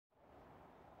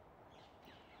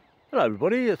Hello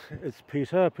everybody, it's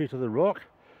Peter the Rock.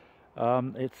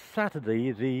 It's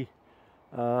Saturday the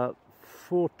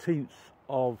 14th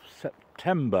of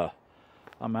September.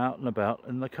 I'm out and about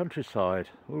in the countryside.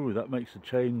 Ooh, that makes a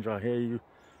change, I hear you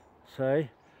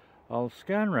say. I'll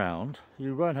scan round.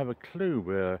 You won't have a clue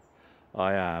where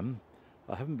I am.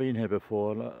 I haven't been here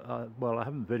before. Well, I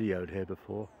haven't videoed here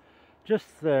before.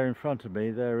 Just there in front of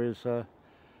me there is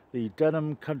the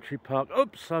Denham Country Park.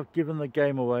 Oops, I've given the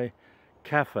game away.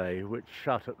 Cafe, which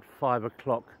shut at 5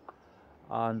 o'clock,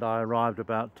 and I arrived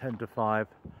about 10 to 5,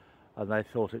 and they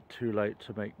thought it too late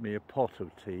to make me a pot of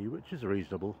tea, which is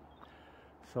reasonable.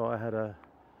 So I had a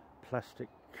plastic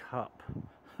cup.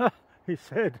 He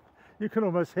said, you can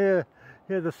almost hear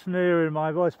the sneer in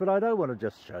my voice, but I don't want to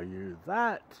just show you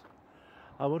that.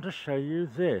 I want to show you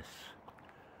this,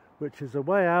 which is a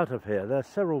way out of here. There are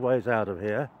several ways out of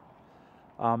here.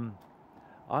 I'm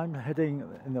heading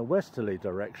in the westerly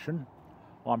direction.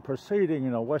 I'm proceeding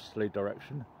in a westerly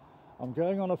direction. I'm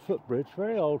going on a footbridge,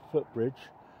 very old footbridge,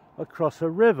 across a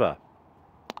river.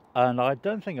 And I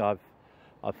don't think I've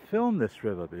filmed this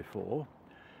river before.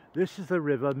 This is the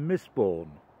River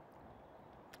Misbourne.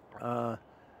 And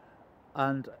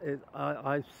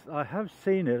I have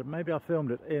seen it, maybe I filmed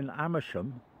it in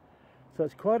Amersham. So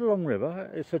it's quite a long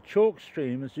river. It's a chalk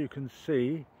stream, as you can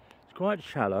see. It's quite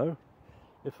shallow.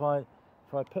 If I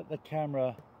put the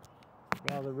camera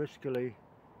rather riskily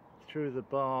through the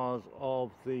bars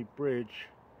of the bridge,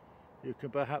 you can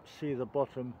perhaps see the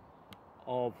bottom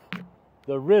of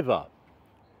the river.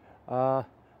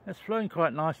 It's flowing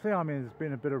quite nicely. I mean, there's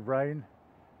been a bit of rain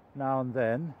now and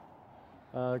then.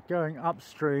 Going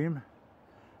upstream,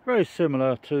 very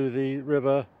similar to the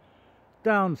river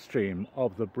downstream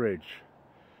of the bridge.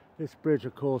 This bridge,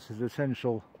 of course, is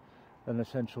an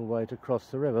essential way to cross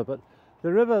the river, but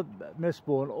the River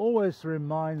Misbourne always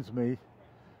reminds me,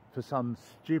 for some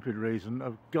stupid reason,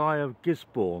 of Guy of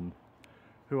Gisborne,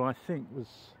 who I think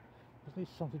wasn't he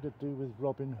something to do with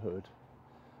Robin Hood?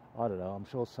 I don't know. I'm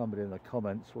sure somebody in the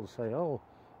comments will say, "Oh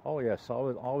yes, I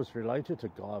was related to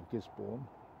Guy of Gisborne."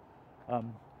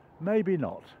 Maybe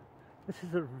not. This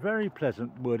is a very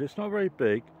pleasant wood. It's not very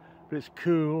big, but it's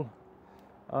cool,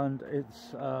 and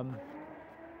it's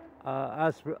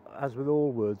as with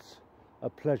all woods, a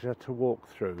pleasure to walk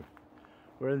through.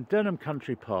 We're in Denham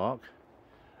Country Park,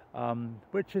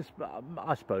 which is,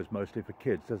 I suppose, mostly for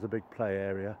kids. There's a big play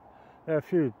area. There are a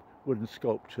few wooden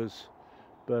sculptures,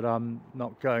 but I'm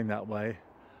not going that way.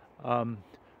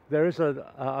 There is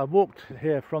I walked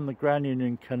here from the Grand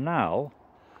Union Canal,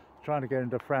 trying to get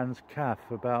into Franz Cafe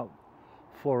about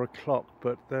 4 o'clock,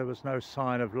 but there was no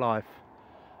sign of life.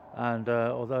 And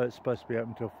although it's supposed to be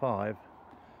open till 5,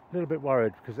 a little bit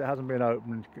worried because it hasn't been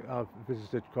opened. I've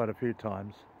visited quite a few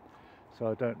times, so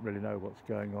I don't really know what's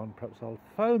going on. Perhaps I'll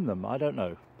phone them, I don't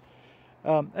know.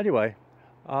 Anyway,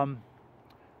 I'm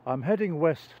heading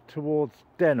west towards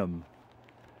Denham.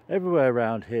 Everywhere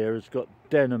around here has got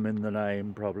Denham in the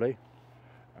name, probably.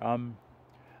 And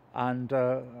I'm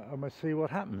going to see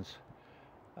what happens.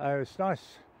 It's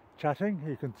nice chatting.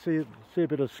 You can see a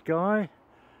bit of sky.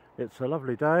 It's a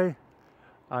lovely day.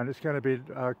 And it's going to be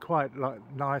quite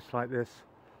nice like this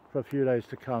for a few days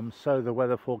to come, so the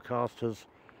weather forecasters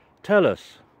tell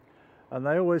us, and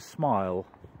they always smile.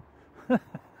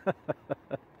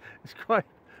 It's quite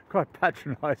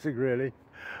patronising, really.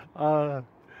 You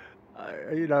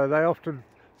know, they often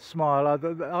smile.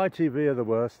 The ITV are the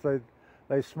worst.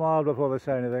 They smile before they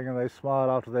say anything, and they smile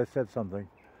after they've said something.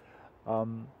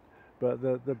 But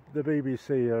the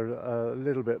BBC are a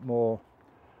little bit more.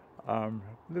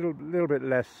 Little bit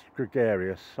less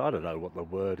gregarious. I don't know what the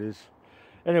word is.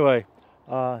 Anyway,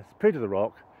 it's Peter the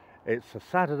Rock. It's a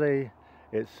Saturday.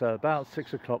 It's about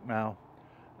 6 o'clock now,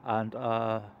 and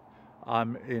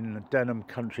I'm in Denham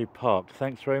Country Park.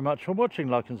 Thanks very much for watching.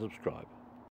 Like and subscribe.